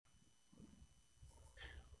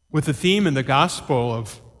With the theme in the gospel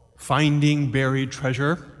of finding buried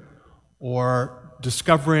treasure or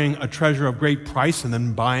discovering a treasure of great price and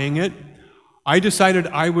then buying it, I decided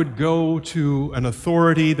I would go to an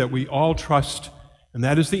authority that we all trust, and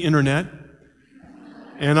that is the internet.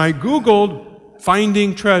 And I Googled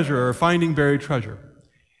finding treasure or finding buried treasure.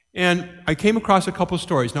 And I came across a couple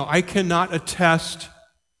stories. Now, I cannot attest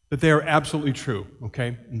that they are absolutely true,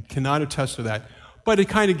 okay? I cannot attest to that. But it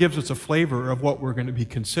kind of gives us a flavor of what we're going to be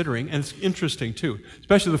considering, and it's interesting too,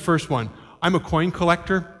 especially the first one. I'm a coin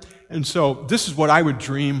collector, and so this is what I would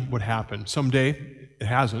dream would happen someday. It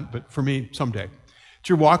hasn't, but for me, someday. So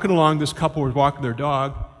you're walking along, this couple was walking their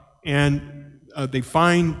dog, and they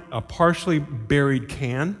find a partially buried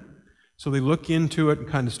can. So they look into it and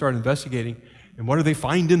kind of start investigating, and what do they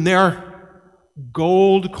find in there?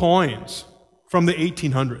 Gold coins from the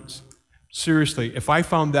 1800s. Seriously, if I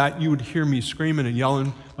found that, you would hear me screaming and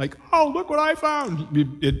yelling like, "Oh, look what I found!"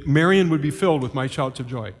 Marion would be filled with my shouts of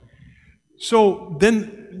joy. So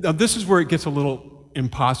then, now this is where it gets a little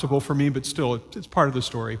impossible for me, but still, it's part of the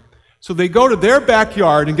story. So they go to their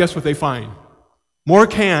backyard, and guess what they find? More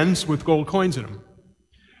cans with gold coins in them.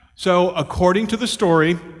 So according to the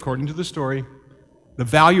story, the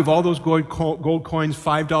value of all those gold coins,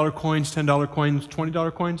 $5 coins, $10 coins,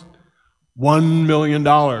 $20 coins, $1 million.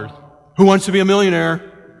 Who wants to be a millionaire?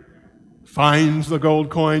 Finds the gold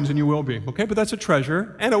coins and you will be. Okay, but that's a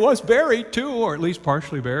treasure. And it was buried too, or at least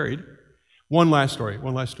partially buried. One last story.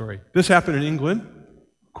 This happened in England,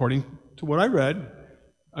 according to what I read.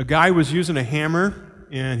 A guy was using a hammer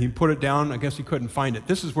and he put it down. I guess he couldn't find it.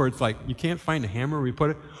 This is where it's like, you can't find a hammer where you put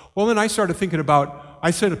it. Well, then I started thinking about,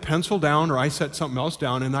 I set a pencil down or I set something else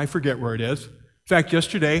down and I forget where it is. In fact,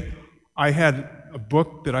 yesterday I had a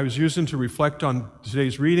book that I was using to reflect on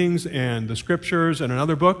today's readings and the scriptures and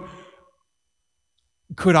another book.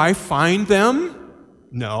 Could I find them?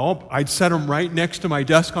 No. I'd set them right next to my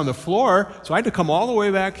desk on the floor, so I had to come all the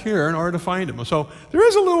way back here in order to find them. So there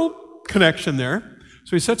is a little connection there.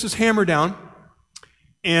 So he sets his hammer down,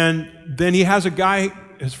 and then he has a guy,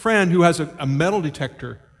 his friend, who has a metal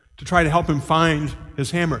detector to try to help him find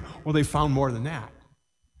his hammer. Well, they found more than that.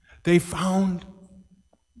 They found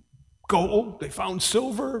gold, they found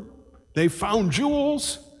silver, they found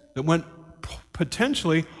jewels that went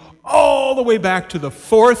potentially all the way back to the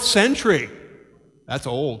 4th century. That's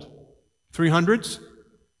old. 300s?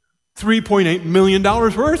 $3.8 million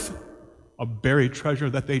worth of buried treasure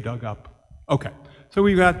that they dug up. Okay, so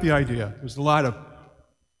we got the idea. There's a lot of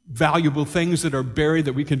valuable things that are buried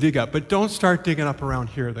that we can dig up, but don't start digging up around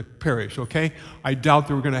here, the parish, okay? I doubt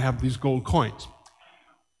that we're going to have these gold coins.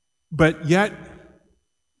 But yet,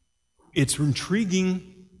 it's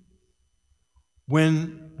intriguing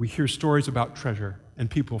when we hear stories about treasure and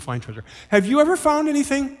people find treasure. Have you ever found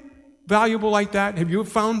anything valuable like that? Have you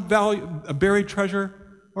found a buried treasure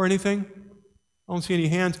or anything? I don't see any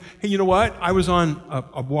hands. Hey, you know what? I was on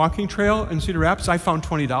a walking trail in Cedar Rapids. I found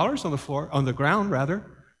 $20 on the ground.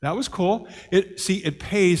 That was cool. It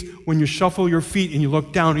pays when you shuffle your feet and you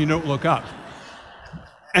look down and you don't look up.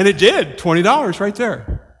 And it did, $20 right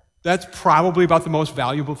there. That's probably about the most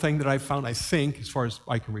valuable thing that I've found, I think, as far as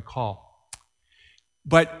I can recall.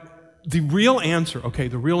 But the real answer,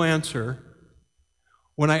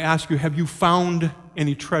 when I ask you, have you found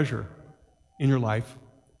any treasure in your life?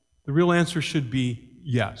 The real answer should be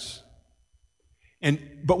yes.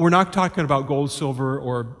 But we're not talking about gold, silver,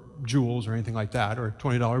 or jewels or anything like that, or a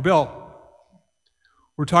 $20 bill.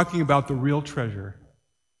 We're talking about the real treasure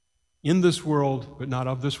in this world, but not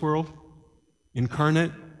of this world,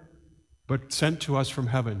 incarnate, but sent to us from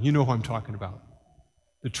heaven. You know who I'm talking about.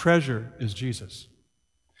 The treasure is Jesus.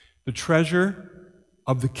 The treasure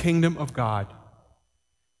of the kingdom of God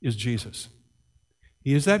is Jesus.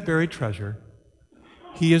 He is that buried treasure.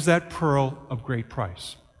 He is that pearl of great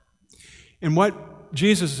price. And what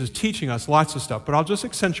Jesus is teaching us, lots of stuff, but I'll just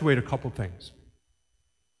accentuate a couple things,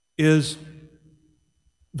 is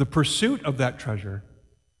the pursuit of that treasure,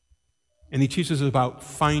 and he teaches us about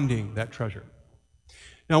finding that treasure.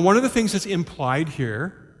 Now, one of the things that's implied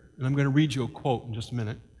here, and I'm going to read you a quote in just a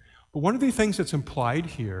minute, but one of the things that's implied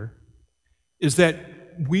here is that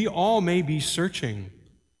we all may be searching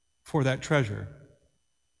for that treasure,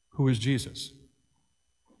 who is Jesus.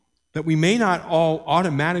 That we may not all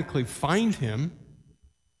automatically find him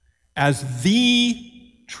as the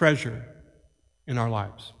treasure in our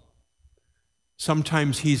lives.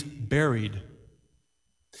 Sometimes he's buried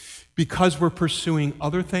because we're pursuing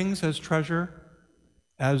other things as treasure,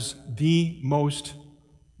 as the most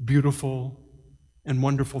beautiful and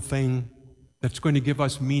wonderful thing that's going to give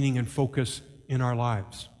us meaning and focus in our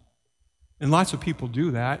lives. And lots of people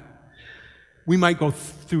do that. we might go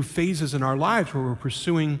through phases in our lives where we're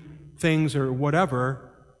pursuing things or whatever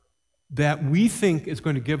that we think is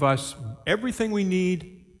going to give us everything we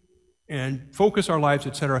need and focus our lives,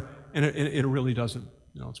 etc., and it really doesn't.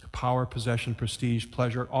 It's power, possession, prestige,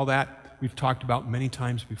 pleasure, all that we've talked about many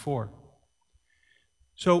times before.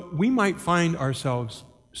 So we might find ourselves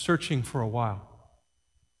searching for a while.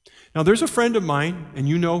 Now, there's a friend of mine, and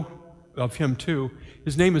you know of him too.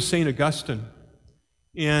 His name is St. Augustine.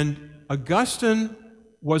 And Augustine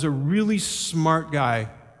was a really smart guy,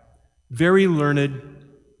 very learned,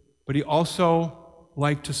 but he also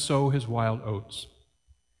liked to sow his wild oats.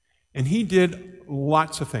 And he did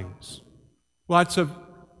lots of things, lots of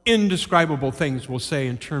indescribable things, we'll say,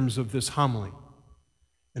 in terms of this homily.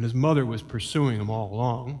 And his mother was pursuing him all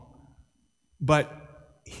along. But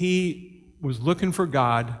he was looking for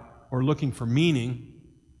God or looking for meaning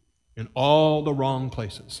in all the wrong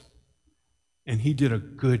places. And he did a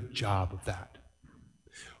good job of that.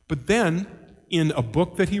 But then, in a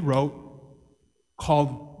book that he wrote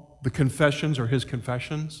called The Confessions, or his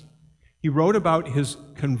Confessions, he wrote about his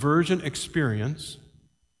conversion experience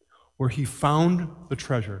where he found the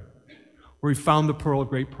treasure, where he found the pearl of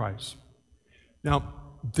great price. Now,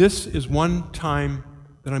 this is one time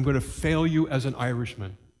that I'm going to fail you as an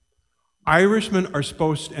Irishman. Irishmen are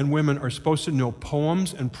supposed, and women are supposed to know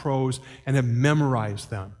poems and prose and have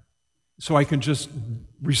memorized them. So I can just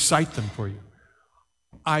recite them for you.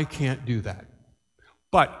 I can't do that.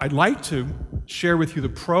 But I'd like to share with you the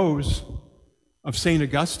prose of St.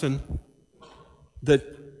 Augustine that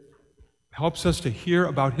helps us to hear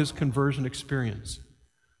about his conversion experience.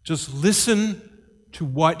 Just listen to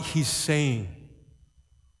what he's saying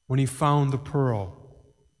when he found the pearl,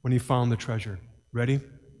 when he found the treasure. Ready?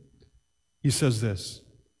 He says this: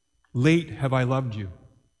 "Late have I loved you,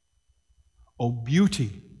 O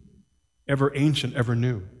beauty, ever ancient, ever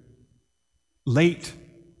new. Late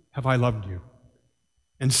have I loved you.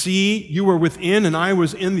 And see, you were within, and I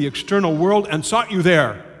was in the external world, and sought you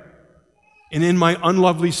there. And in my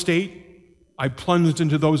unlovely state, I plunged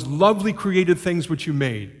into those lovely created things which you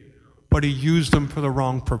made, but he used them for the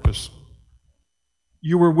wrong purpose.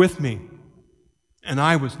 You were with me, and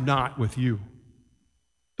I was not with you.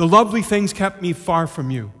 The lovely things kept me far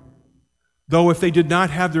from you, though if they did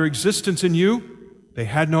not have their existence in you, they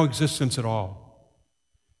had no existence at all.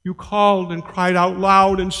 You called and cried out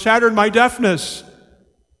loud and shattered my deafness.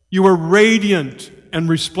 You were radiant and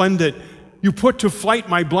resplendent. You put to flight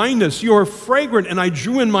my blindness. You are fragrant, and I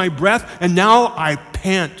drew in my breath, and now I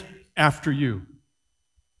pant after you.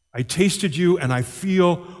 I tasted you, and I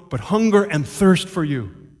feel but hunger and thirst for you.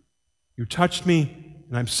 You touched me,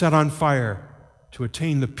 and I'm set on fire to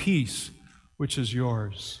attain the peace which is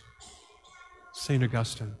yours." St.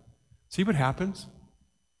 Augustine. See what happens?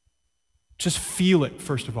 Just feel it,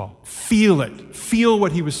 first of all. Feel it. Feel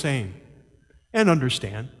what he was saying. And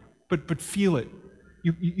understand, but feel it.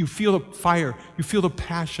 You feel the fire. You feel the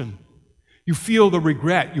passion. You feel the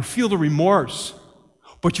regret. You feel the remorse.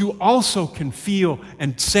 But you also can feel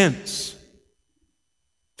and sense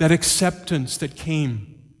that acceptance that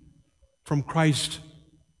came from Christ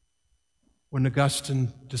when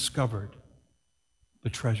Augustine discovered the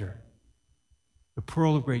treasure, the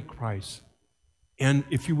pearl of great price. And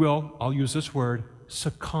if you will, I'll use this word,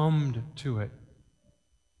 succumbed to it,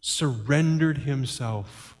 surrendered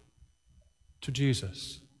himself to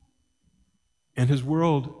Jesus. And his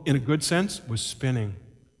world, in a good sense, was spinning,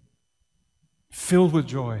 filled with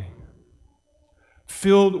joy,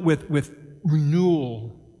 filled with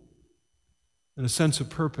renewal and a sense of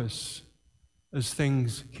purpose as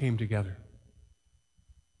things came together.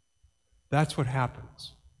 That's what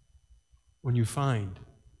happens when you find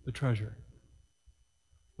the treasure,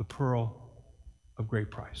 the pearl of great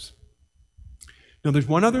price. Now, there's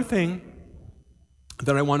one other thing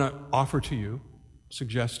that I want to offer to you,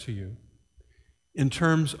 suggest to you, in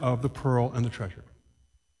terms of the pearl and the treasure.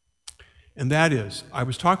 And that is, I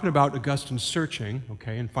was talking about Augustine searching,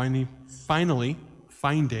 okay, and finally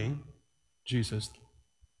finding Jesus.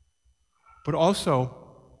 But also,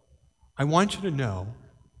 I want you to know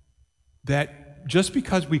that just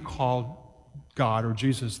because we call God or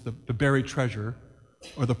Jesus the buried treasure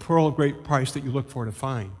or the pearl of great price that you look for to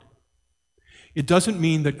find, it doesn't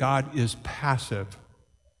mean that God is passive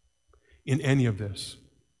in any of this.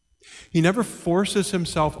 He never forces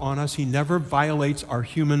himself on us. He never violates our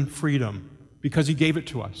human freedom because he gave it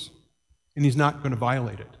to us, and he's not going to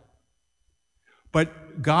violate it.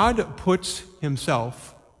 But God puts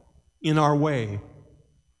himself in our way,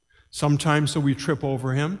 sometimes so we trip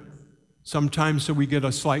over him, sometimes so we get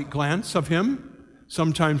a slight glance of him,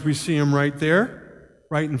 sometimes we see him right there,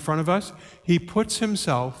 right in front of us. He puts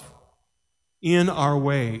himself in our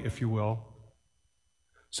way, if you will,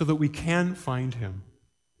 so that we can find him.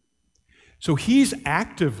 So he's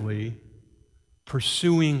actively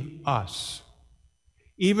pursuing us,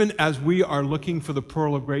 even as we are looking for the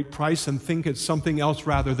pearl of great price and think it's something else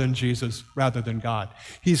rather than Jesus, rather than God.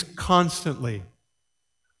 He's constantly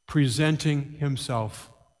presenting himself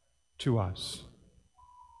to us.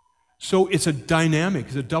 So it's a dynamic,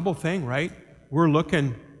 it's a double thing, right? We're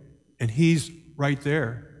looking, and he's right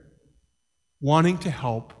there, wanting to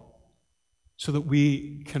help so that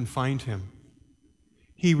we can find him.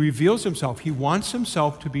 He reveals himself. He wants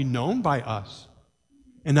himself to be known by us.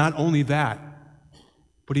 And not only that,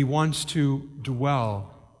 but he wants to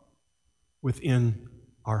dwell within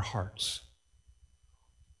our hearts.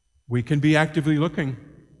 We can be actively looking,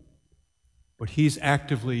 but he's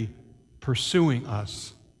actively pursuing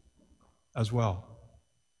us as well.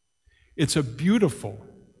 It's a beautiful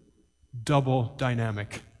double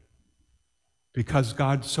dynamic because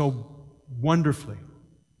God so wonderfully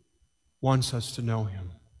wants us to know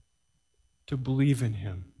him, to believe in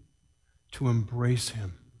him, to embrace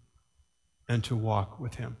him, and to walk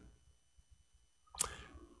with him.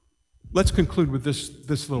 Let's conclude with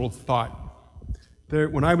this little thought.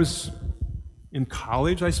 When I was in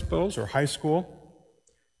college, I suppose, or high school,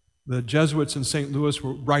 the Jesuits in St. Louis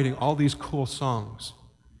were writing all these cool songs.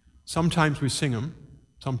 Sometimes we sing them,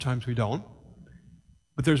 sometimes we don't.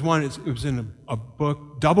 But there's one, it was in a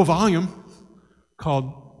book, double volume, called,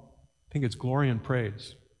 I think it's Glory and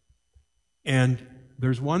Praise. And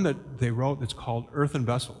there's one that they wrote that's called Earthen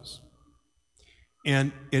Vessels.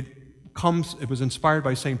 And it was inspired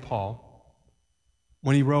by St. Paul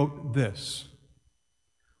when he wrote this.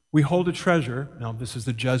 We hold a treasure, now this is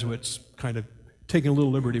the Jesuits kind of taking a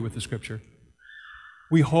little liberty with the scripture.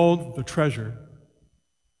 We hold the treasure,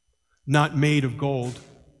 not made of gold,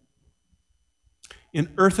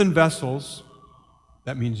 in earthen vessels,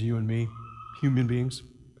 that means you and me, human beings,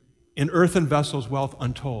 in earthen vessels, wealth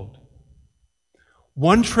untold.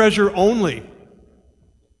 One treasure only,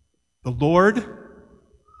 the Lord,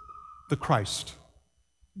 the Christ,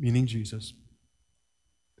 meaning Jesus,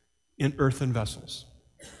 in earthen vessels,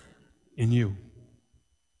 in you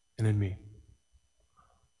and in me.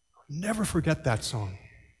 Never forget that song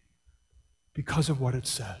because of what it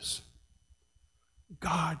says.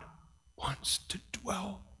 God wants to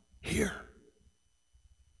dwell here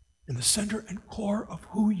in the center and core of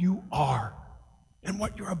who you are and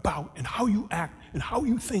what you're about and how you act and how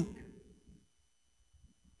you think.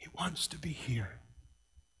 He wants to be here.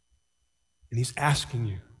 And he's asking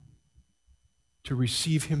you to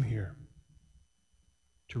receive him here,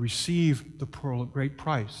 to receive the pearl of great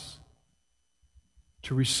price,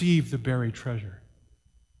 to receive the buried treasure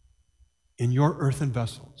in your earthen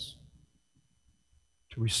vessels,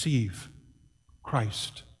 to receive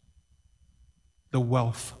Christ, the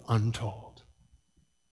wealth untold.